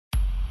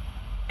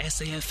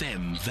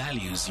SAFM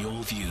values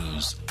your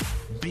views.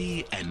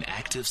 Be an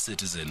active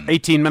citizen.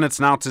 18 minutes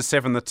now to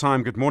 7 the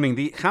time. Good morning.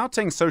 The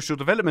Gauteng Social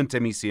Development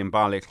MEC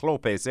Mbali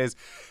Hlophe says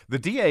the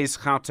DA's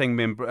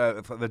member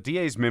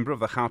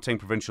of the Gauteng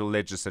Provincial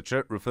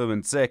Legislature,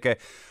 Refiloe Nt'sekhe,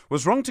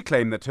 was wrong to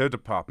claim that her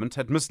department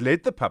had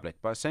misled the public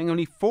by saying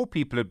only 4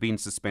 people had been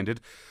suspended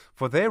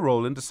for their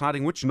role in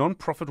deciding which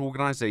non-profit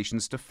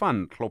organisations to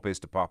fund. Hlophe's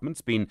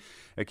department's been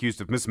accused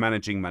of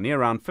mismanaging money.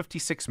 Around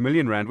 56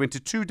 million rand went to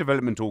 2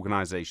 development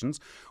organisations.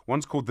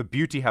 One's called the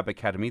Beauty Hub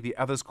Academy, the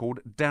other's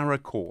called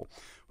Daracor.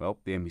 Well,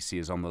 the MEC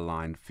is on the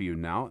line for you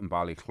now.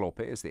 Mbali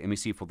Hlophe is the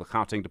MEC for the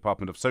Gauteng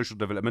Department of Social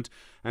Development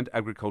and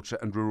Agriculture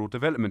and Rural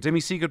Development.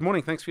 MEC, good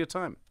morning. Thanks for your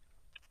time.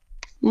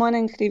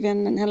 Morning,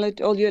 Stephen, and hello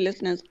to all your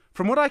listeners.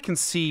 From what I can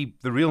see,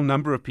 the real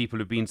number of people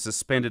who've been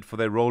suspended for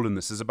their role in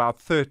this is about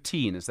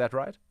 13. Is that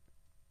right?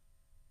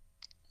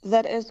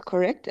 That is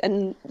correct.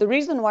 And the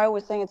reason why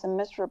we're saying it's a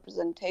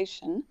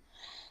misrepresentation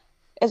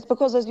is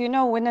because, as you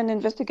know, when an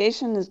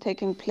investigation is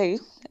taking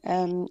place,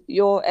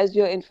 as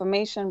your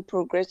information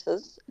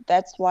progresses,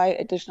 that's why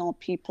additional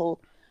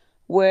people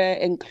were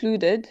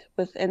included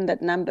within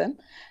that number.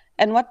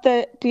 And what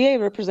the DA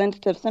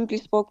representative simply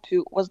spoke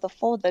to was the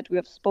 4 that we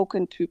have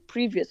spoken to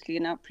previously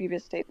in our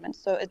previous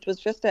statements. So it was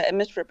just a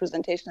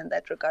misrepresentation in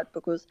that regard,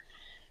 because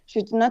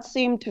she did not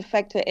seem to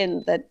factor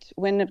in that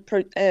when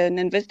an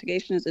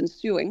investigation is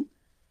ensuing,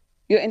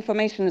 your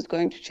information is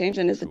going to change,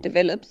 and as it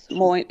develops,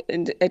 more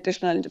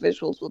additional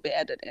individuals will be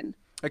added in.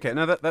 Okay,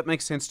 now that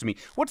makes sense to me.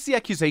 What's the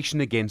accusation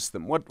against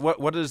them?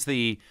 What have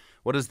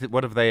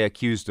they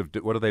accused of?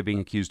 What are they being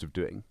accused of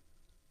doing?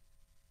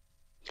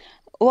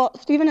 Well,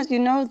 Stephen, as you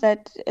know,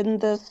 that in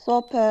the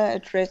SOPA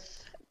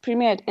address,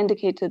 Premier had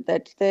indicated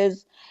that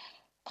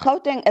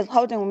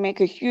Gauteng will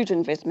make a huge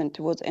investment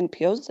towards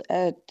NPOs,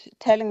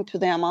 telling to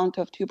the amount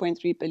of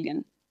 2.3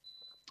 billion.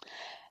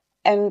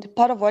 And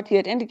part of what he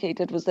had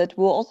indicated was that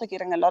we're also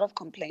getting a lot of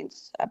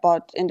complaints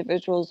about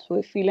individuals who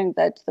are feeling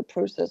that the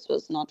process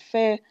was not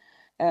fair,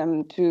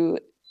 to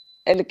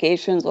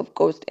allegations of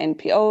ghost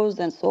NPOs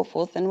and so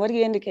forth. And what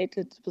he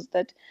indicated was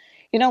that,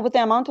 with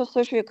the amount of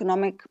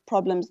socioeconomic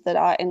problems that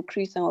are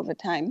increasing over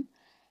time,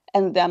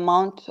 and the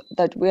amount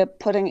that we're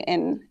putting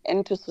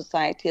into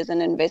society as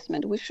an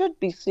investment, we should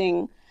be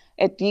seeing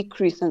a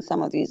decrease in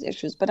some of these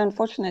issues. But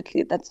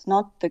unfortunately, that's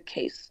not the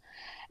case.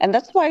 And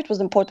that's why it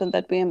was important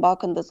that we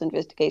embark on this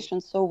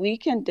investigation, so we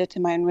can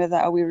determine whether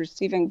are we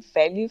receiving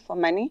value for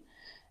money,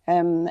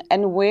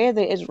 and where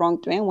there is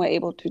wrongdoing, we're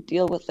able to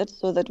deal with it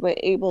so that we're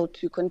able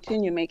to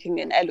continue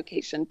making an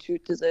allocation to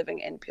deserving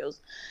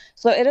NPOs.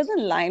 So it is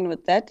in line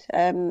with that.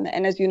 And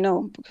as you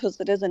know, because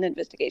it is an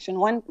investigation,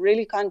 one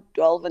really can't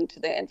delve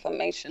into the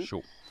information.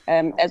 Sure.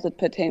 As it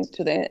pertains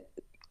to the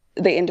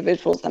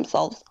individuals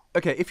themselves.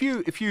 Okay, if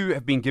you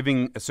have been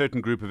giving a certain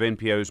group of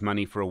NPOs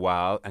money for a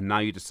while, and now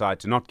you decide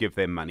to not give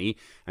them money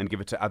and give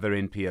it to other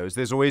NPOs,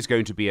 there's always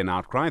going to be an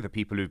outcry. The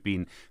people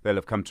they'll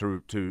have come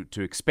to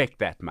expect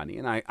that money,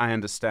 and I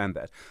understand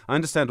that. I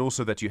understand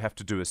also that you have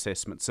to do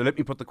assessments. So let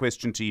me put the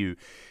question to you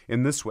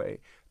in this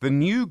way. The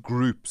new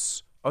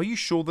groups, are you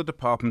sure the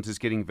department is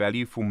getting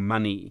value for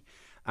money?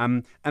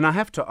 And I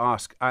have to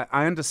ask,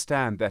 I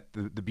understand that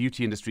the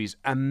beauty industry is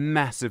a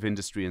massive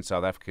industry in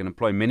South Africa and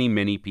employ many,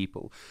 many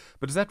people.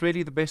 But is that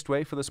really the best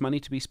way for this money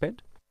to be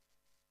spent?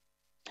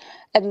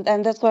 And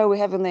that's why we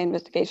have in the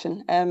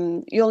investigation.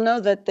 You'll know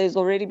that there's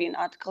already been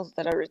articles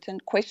that are written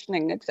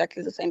questioning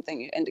exactly the same thing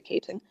you're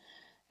indicating,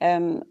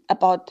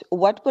 about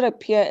what would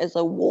appear as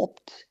a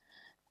warped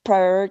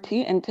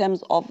priority in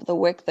terms of the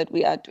work that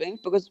we are doing,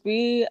 because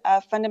we are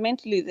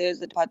fundamentally there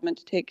as a department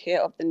to take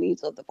care of the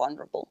needs of the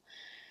vulnerable.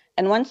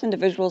 And once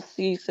individuals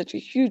see such a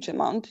huge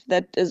amount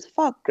that is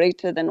far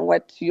greater than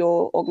what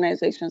your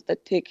organizations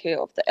that take care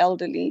of the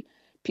elderly,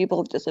 people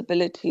with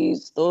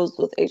disabilities, those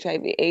with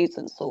HIV/AIDS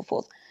and so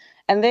forth,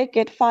 and they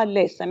get far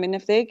less. I mean,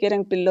 if they're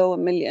getting below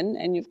 1 million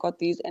and you've got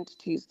these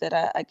entities that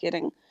are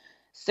getting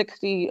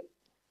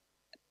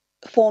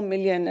 64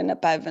 million and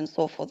above and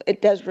so forth,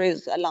 it does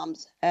raise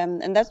alarms.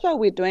 And that's why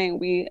we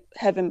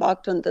have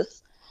embarked on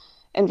this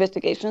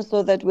investigation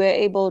so that we're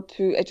able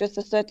to adjust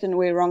a certain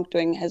way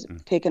wrongdoing has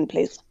taken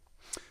place.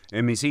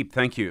 MEC,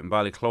 thank you.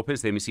 Mbali Hlophe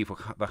is the MEC for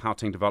the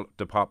Gauteng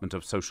Department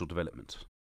of Social Development.